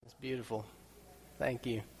Beautiful. Thank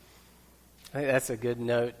you. I think that's a good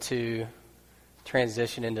note to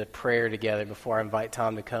transition into prayer together before I invite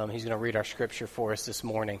Tom to come. He's going to read our scripture for us this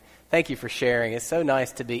morning. Thank you for sharing. It's so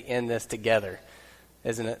nice to be in this together,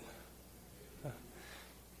 isn't it?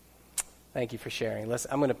 Thank you for sharing.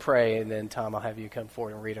 I'm going to pray, and then, Tom, I'll have you come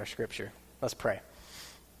forward and read our scripture. Let's pray.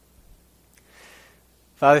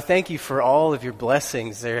 Father, thank you for all of your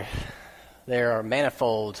blessings. There are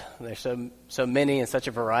manifold. There's so many and such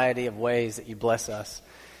a variety of ways that you bless us.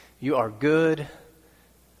 You are good.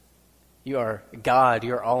 You are God.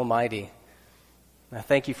 You are almighty. And I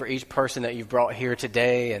thank you for each person that you've brought here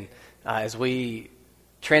today. And as we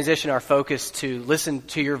transition our focus to listen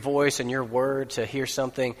to your voice and your word, to hear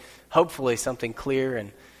something, hopefully something clear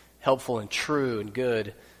and helpful and true and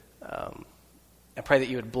good, I pray that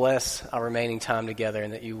you would bless our remaining time together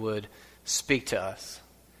and that you would speak to us.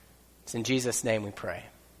 It's in Jesus' name we pray.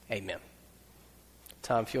 Amen.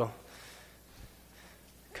 Tom, if you'll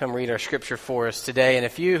come read our scripture for us today. And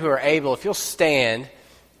if you who are able, if you'll stand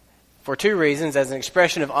for two reasons, as an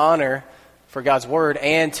expression of honor for God's word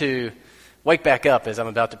and to wake back up as I'm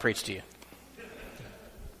about to preach to you.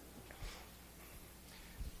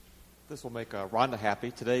 This will make Rhonda happy.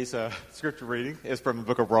 Today's scripture reading is from the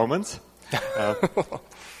book of Romans,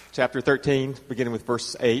 chapter 13, beginning with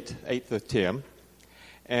verse 8 to 10.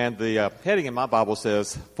 And the heading in my Bible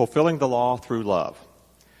says, Fulfilling the Law Through Love.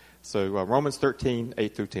 So Romans 13,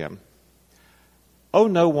 8 through 10. Owe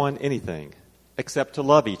no one anything except to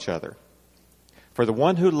love each other. For the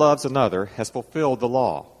one who loves another has fulfilled the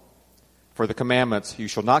law. For the commandments, you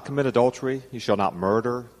shall not commit adultery, you shall not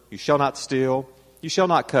murder, you shall not steal, you shall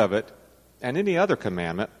not covet, and any other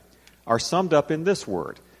commandment are summed up in this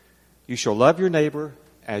word. You shall love your neighbor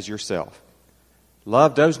as yourself.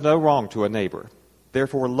 Love does no wrong to a neighbor.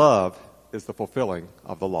 Therefore, love is the fulfilling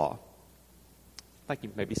of the law. Thank you.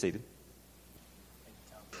 You may be seated.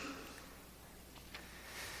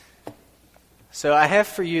 So I have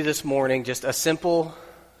for you this morning just a simple,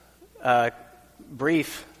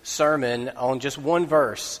 brief sermon on just one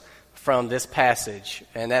verse from this passage,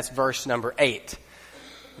 and that's verse number 8.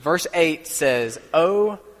 Verse 8 says,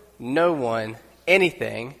 Owe no one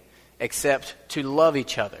anything except to love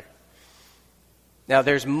each other. Now,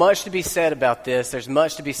 there's much to be said about this. There's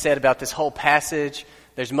much to be said about this whole passage.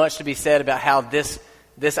 There's much to be said about how this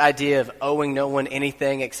idea of owing no one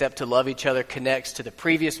anything except to love each other connects to the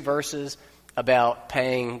previous verses about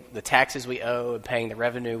paying the taxes we owe and paying the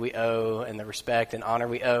revenue we owe and the respect and honor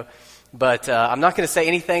we owe. But I'm not going to say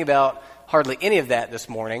anything about hardly any of that this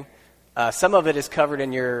morning. Some of it is covered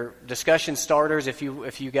in your discussion starters. If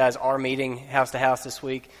you guys are meeting house to house this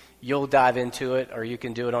week, you'll dive into it, or you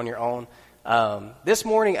can do it on your own. This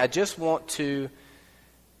morning, I just want to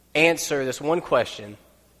answer this one question.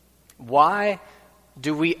 Why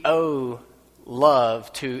do we owe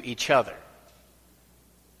love to each other?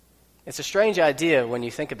 It's a strange idea when you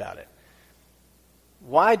think about it.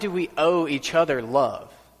 Why do we owe each other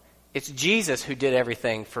love? It's Jesus who did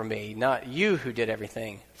everything for me, not you who did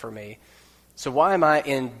everything for me. So why am I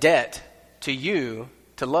in debt to you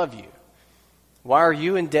to love you? Why are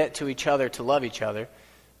you in debt to each other to love each other?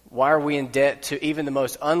 Why are we in debt to even the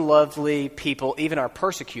most unlovely people, even our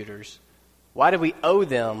persecutors? Why do we owe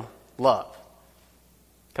them love?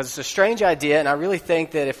 Because it's a strange idea, and I really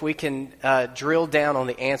think that if we can drill down on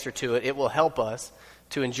the answer to it, it will help us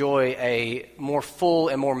to enjoy a more full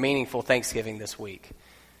and more meaningful Thanksgiving this week.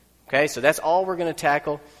 Okay, so that's all we're going to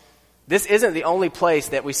tackle. This isn't the only place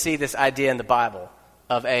that we see this idea in the Bible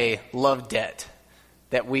of a love debt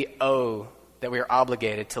that we owe, that we are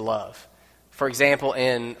obligated to love. For example,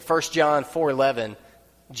 in 1 John 4:11,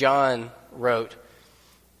 John wrote,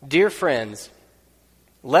 Dear friends,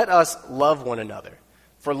 let us love one another,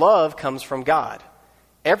 for love comes from God.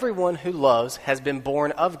 Everyone who loves has been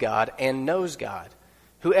born of God and knows God.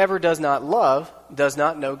 Whoever does not love does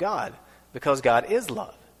not know God, because God is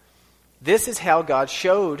love. This is how God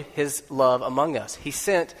showed his love among us. He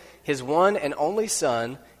sent his one and only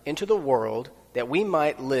Son into the world that we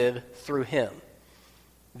might live through him.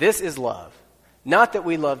 This is love. Not that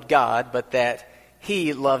we loved God, but that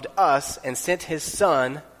he loved us and sent his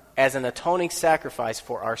Son as an atoning sacrifice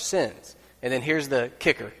for our sins. And then here's the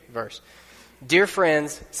kicker verse. Dear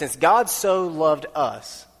friends, since God so loved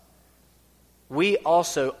us, we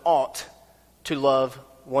also ought to love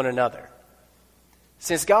one another.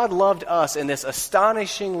 Since God loved us in this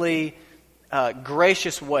astonishingly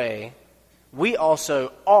gracious way, we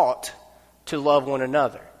also ought to love one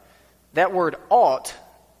another. That word ought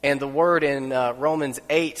and the word in Romans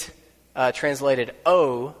 8 translated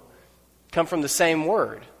owe come from the same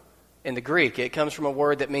word in the Greek. It comes from a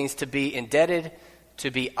word that means to be indebted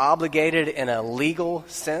to be obligated in a legal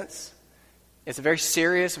sense. It's a very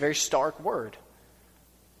serious, very stark word.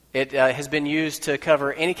 It has been used to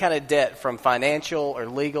cover any kind of debt from financial or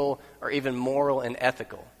legal or even moral and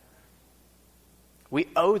ethical. We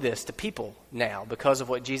owe this to people now because of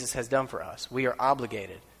what Jesus has done for us. We are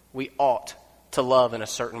obligated. We ought to love in a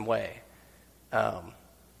certain way.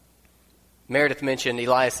 Meredith mentioned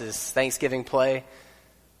Elias's Thanksgiving play.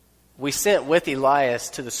 We sent with Elias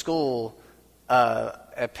to the school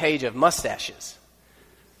a page of mustaches.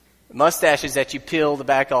 Mustaches that you peel the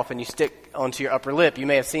back off and you stick onto your upper lip. You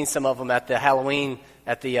may have seen some of them at the Halloween,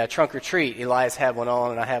 at the trunk or treat. Elias had one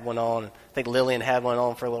on and I had one on. I think Lillian had one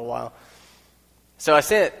on for a little while. So I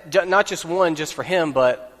sent not just one just for him,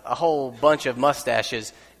 but a whole bunch of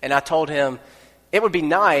mustaches. And I told him, it would be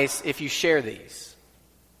nice if you share these.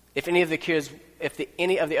 If any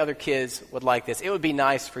of the other kids would like this, it would be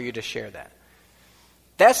nice for you to share that.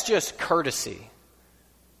 That's just courtesy.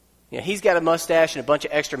 You know, he's got a mustache and a bunch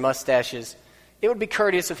of extra mustaches. It would be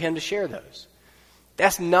courteous of him to share those.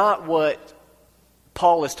 That's not what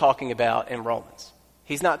Paul is talking about in Romans.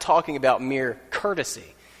 He's not talking about mere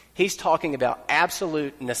courtesy. He's talking about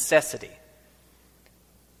absolute necessity.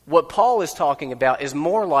 What Paul is talking about is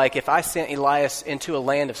more like if I sent Elias into a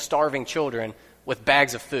land of starving children with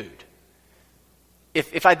bags of food.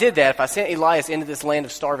 If I did that, if I sent Elias into this land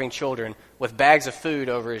of starving children with bags of food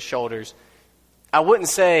over his shoulders, I wouldn't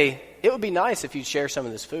say, it would be nice if you'd share some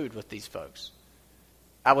of this food with these folks.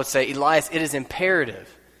 I would say, Elias, it is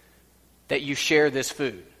imperative that you share this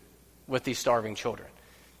food with these starving children.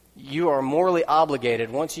 You are morally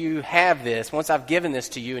obligated. Once you have this, once I've given this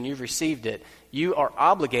to you and you've received it, you are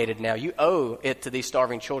obligated now. You owe it to these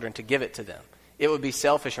starving children to give it to them. It would be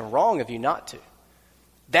selfish and wrong of you not to.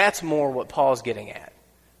 That's more what Paul's getting at.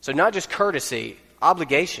 So not just courtesy,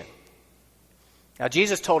 obligation. Now,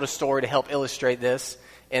 Jesus told a story to help illustrate this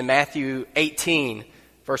in Matthew 18,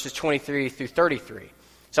 verses 23 through 33.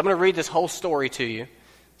 So I'm going to read this whole story to you.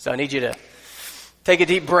 So I need you to take a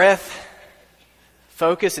deep breath,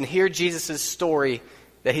 focus, and hear Jesus' story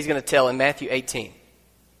that he's going to tell in Matthew 18.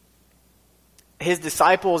 His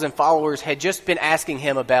disciples and followers had just been asking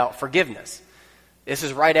him about forgiveness. This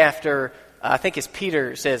is right after, I think it's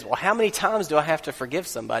Peter says, well, how many times do I have to forgive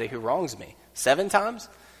somebody who wrongs me? 7 times?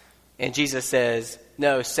 And Jesus says,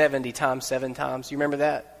 no, 70 times, 7 times. You remember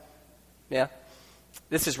that? Yeah?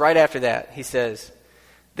 This is right after that. He says,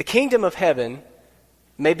 the kingdom of heaven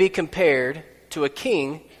may be compared to a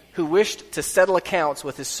king who wished to settle accounts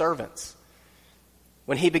with his servants.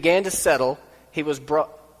 When he began to settle,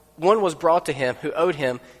 one was brought to him who owed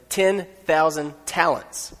him 10,000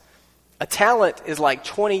 talents. A talent is like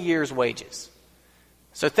 20 years' wages.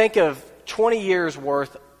 So think of 20 years'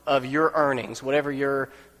 worth of your earnings, whatever your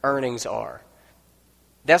earnings are.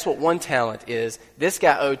 That's what 1 talent is. This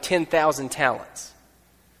guy owed 10,000 talents.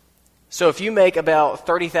 So if you make about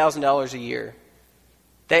 $30,000 a year,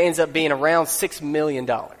 that ends up being around $6 million.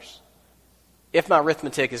 If my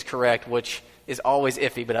arithmetic is correct, which is always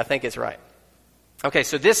iffy, but I think it's right. Okay,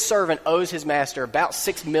 so this servant owes his master about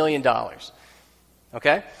 $6 million.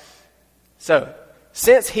 Okay? So,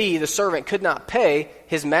 since he, the servant, could not pay,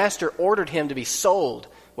 his master ordered him to be sold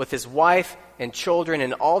with his wife and children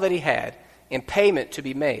and all that he had, and payment to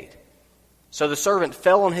be made. So the servant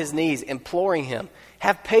fell on his knees, imploring him,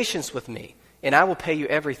 have patience with me, and I will pay you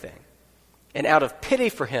everything. And out of pity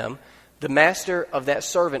for him, the master of that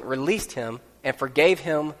servant released him and forgave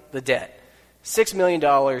him the debt. $6 million,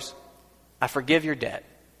 I forgive your debt.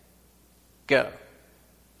 Go.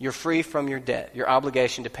 You're free from your debt, your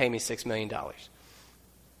obligation to pay me $6 million.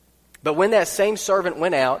 But when that same servant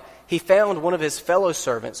went out, he found one of his fellow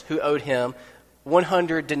servants who owed him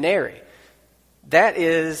 100 denarii. That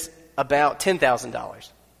is about $10,000,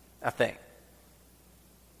 I think.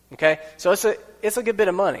 Okay? So it's a good bit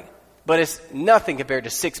of money, but it's nothing compared to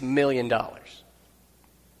 $6 million.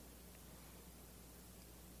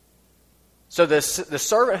 So the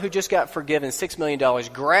servant who just got forgiven $6 million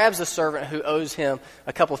grabs the servant who owes him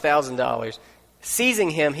a couple $1,000. Seizing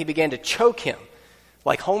him, he began to choke him,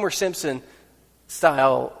 like Homer Simpson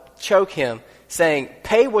style, choke him, saying,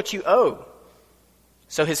 pay what you owe.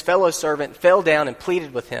 So his fellow servant fell down and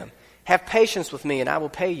pleaded with him, have patience with me and I will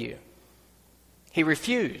pay you. He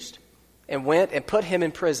refused and went and put him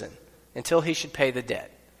in prison until he should pay the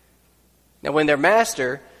debt. Now when their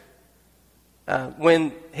master...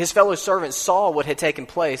 when his fellow servants saw what had taken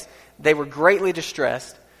place, they were greatly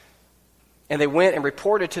distressed, and they went and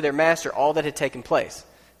reported to their master all that had taken place.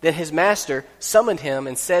 Then his master summoned him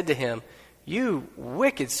and said to him, you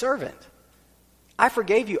wicked servant, I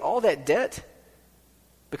forgave you all that debt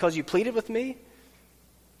because you pleaded with me.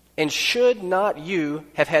 And should not you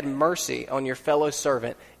have had mercy on your fellow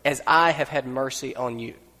servant as I have had mercy on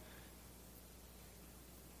you?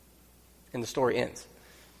 And the story ends.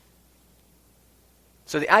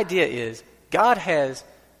 So the idea is God has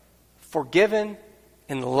forgiven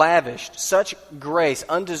and lavished such grace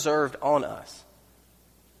undeserved on us.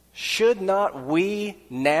 Should not we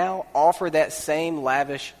now offer that same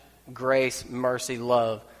lavish grace, mercy,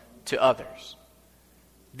 love to others?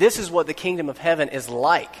 This is what the kingdom of heaven is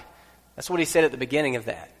like. That's what he said at the beginning of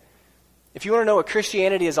that. If you want to know what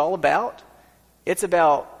Christianity is all about, it's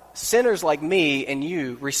about sinners like me and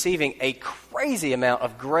you receiving a crazy amount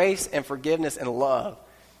of grace and forgiveness and love,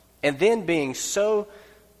 and then being so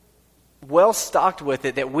well stocked with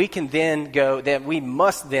it that we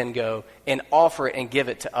must then go and offer it and give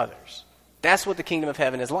it to others. That's what the kingdom of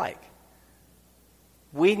heaven is like.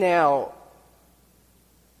 We now,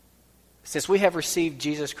 since we have received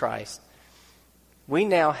Jesus Christ, we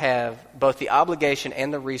now have both the obligation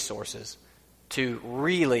and the resources to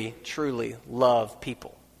really, truly love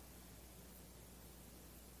people.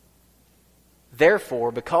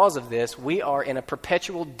 Therefore, because of this, we are in a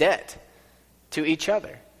perpetual debt to each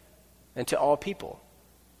other and to all people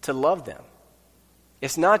to love them.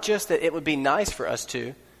 It's not just that it would be nice for us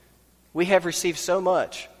to. We have received so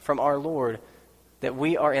much from our Lord that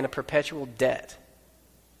we are in a perpetual debt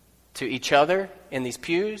to each other in these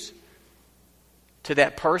pews, to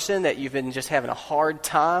that person that you've been just having a hard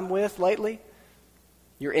time with lately.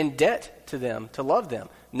 You're in debt to them to love them,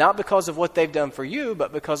 not because of what they've done for you,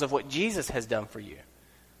 but because of what Jesus has done for you.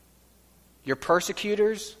 Your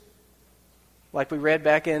persecutors, like we read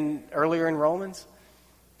back earlier in Romans,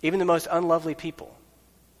 even the most unlovely people.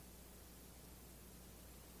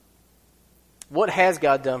 What has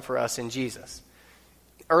God done for us in Jesus?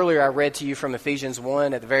 Earlier I read to you from Ephesians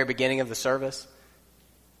 1 at the very beginning of the service.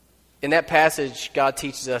 In that passage, God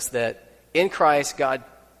teaches us that in Christ, God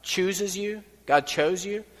chooses you, God chose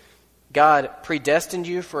you, God predestined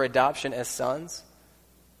you for adoption as sons,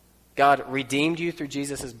 God redeemed you through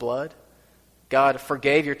Jesus' blood, God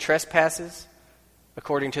forgave your trespasses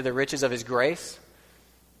according to the riches of his grace,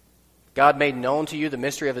 God made known to you the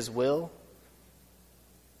mystery of his will.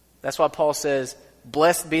 That's why Paul says,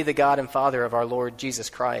 "Blessed be the God and Father of our Lord Jesus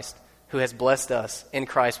Christ, who has blessed us in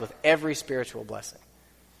Christ with every spiritual blessing."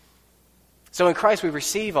 So in Christ we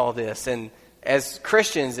receive all this, and as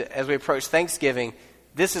Christians, as we approach Thanksgiving,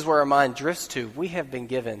 this is where our mind drifts to. We have been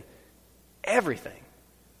given everything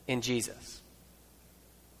in Jesus.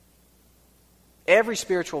 Every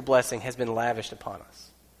spiritual blessing has been lavished upon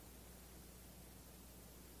us.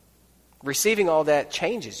 Receiving all that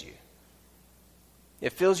changes you.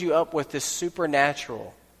 It fills you up with this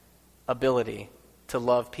supernatural ability to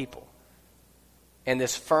love people and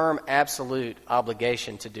this firm, absolute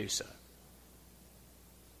obligation to do so.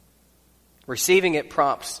 Receiving it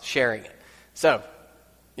prompts sharing it. So,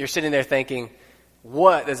 you're sitting there thinking,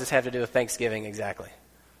 what does this have to do with Thanksgiving exactly?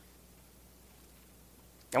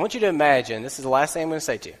 I want you to imagine, this is the last thing I'm going to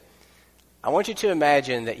say to you. I want you to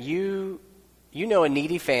imagine that you know a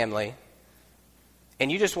needy family,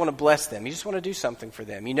 and you just want to bless them. You just want to do something for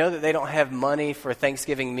them. You know that they don't have money for a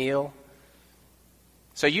Thanksgiving meal.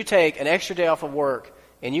 So you take an extra day off of work,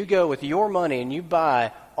 and you go with your money, and you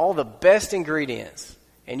buy all the best ingredients,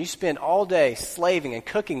 and you spend all day slaving and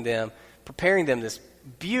cooking them, preparing them this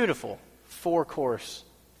beautiful 4-course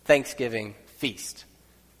Thanksgiving feast.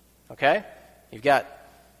 Okay? You've got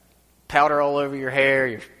powder all over your hair.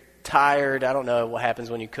 You're tired. I don't know what happens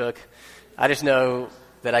when you cook. I just know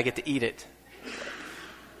that I get to eat it.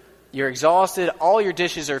 You're exhausted. All your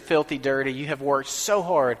dishes are filthy dirty. You have worked so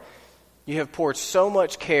hard. You have poured so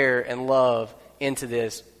much care and love into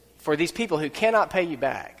this for these people who cannot pay you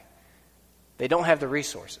back. They don't have the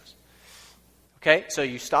resources. Okay, so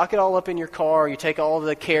you stock it all up in your car. You take all of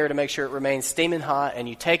the care to make sure it remains steaming hot, and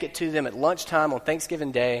you take it to them at lunchtime on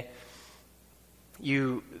Thanksgiving Day.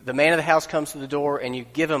 The man of the house comes to the door, and you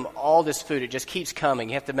give him all this food. It just keeps coming.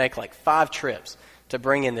 You have to make like 5 trips to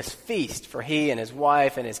bring in this feast for he and his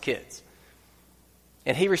wife and his kids.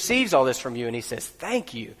 And he receives all this from you, and he says,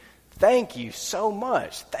 "Thank you. Thank you so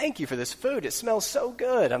much. Thank you for this food. It smells so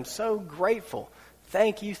good. I'm so grateful.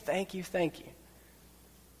 Thank you, thank you, thank you."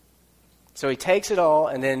 So he takes it all,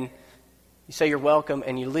 and then you say you're welcome,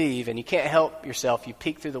 and you leave, and you can't help yourself. You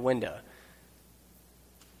peek through the window.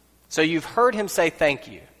 So you've heard him say thank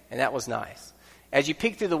you, and that was nice. As you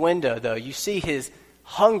peek through the window, though, you see his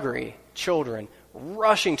hungry children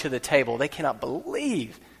rushing to the table. They cannot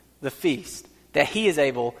believe the feast that he is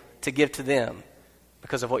able to give to them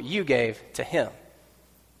because of what you gave to him.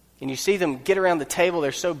 And you see them get around the table.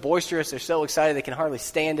 They're so boisterous. They're so excited they can hardly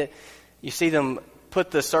stand it. You see them put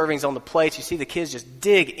the servings on the plates, you see the kids just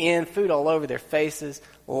dig in, food all over their faces,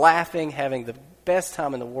 laughing, having the best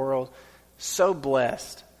time in the world. So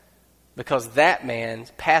blessed because that man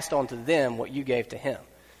passed on to them what you gave to him.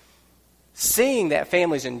 Seeing that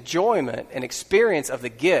family's enjoyment and experience of the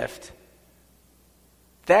gift,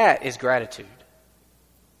 that is gratitude.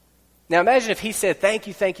 Now imagine if he said, thank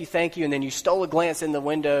you, thank you, thank you, and then you stole a glance in the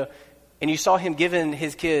window and you saw him giving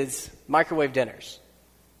his kids microwave dinners.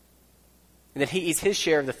 And then he eats his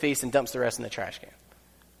share of the feast and dumps the rest in the trash can.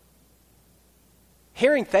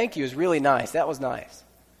 Hearing thank you is really nice. That was nice.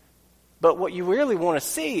 But what you really want to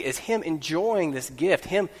see is him enjoying this gift,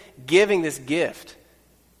 him giving this gift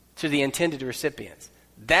to the intended recipients.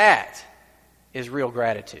 That is real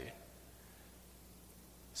gratitude.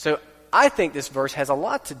 So I think this verse has a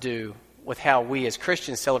lot to do with how we as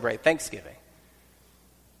Christians celebrate Thanksgiving.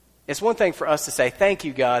 It's one thing for us to say, thank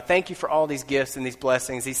you, God. Thank you for all these gifts and these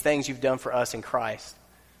blessings, these things you've done for us in Christ.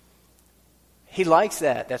 He likes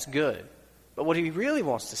that. That's good. But what he really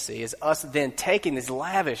wants to see is us then taking these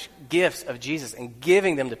lavish gifts of Jesus and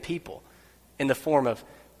giving them to people in the form of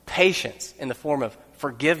patience, in the form of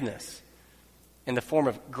forgiveness, in the form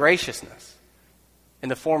of graciousness, in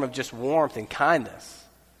the form of just warmth and kindness.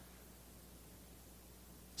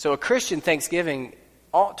 So a Christian Thanksgiving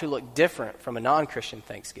ought to look different from a non-Christian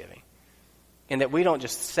Thanksgiving in that we don't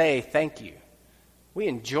just say thank you. We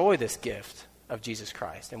enjoy this gift of Jesus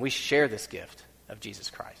Christ, and we share this gift of Jesus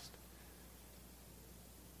Christ.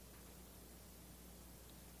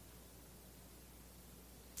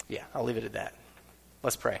 Yeah, I'll leave it at that.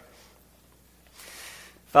 Let's pray.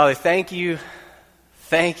 Father, thank you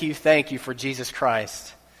for Jesus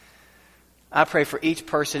Christ. I pray for each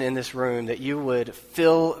person in this room that you would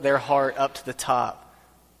fill their heart up to the top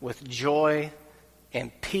with joy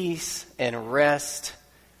and peace and rest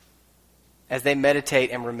as they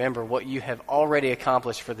meditate and remember what you have already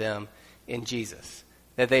accomplished for them in Jesus.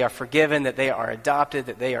 That they are forgiven, that they are adopted,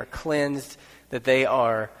 that they are cleansed, that they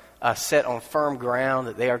are set on firm ground,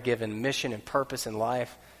 that they are given mission and purpose in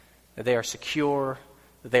life, that they are secure,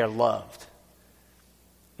 that they are loved.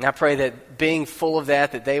 And I pray that being full of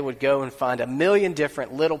that they would go and find a million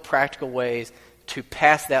different little practical ways to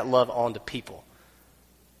pass that love on to people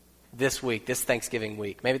this week, this Thanksgiving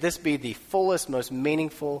week. Maybe this be the fullest, most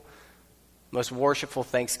meaningful, most worshipful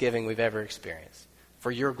Thanksgiving we've ever experienced. For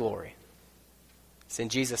your glory. It's in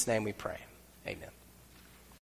Jesus' name we pray. Amen.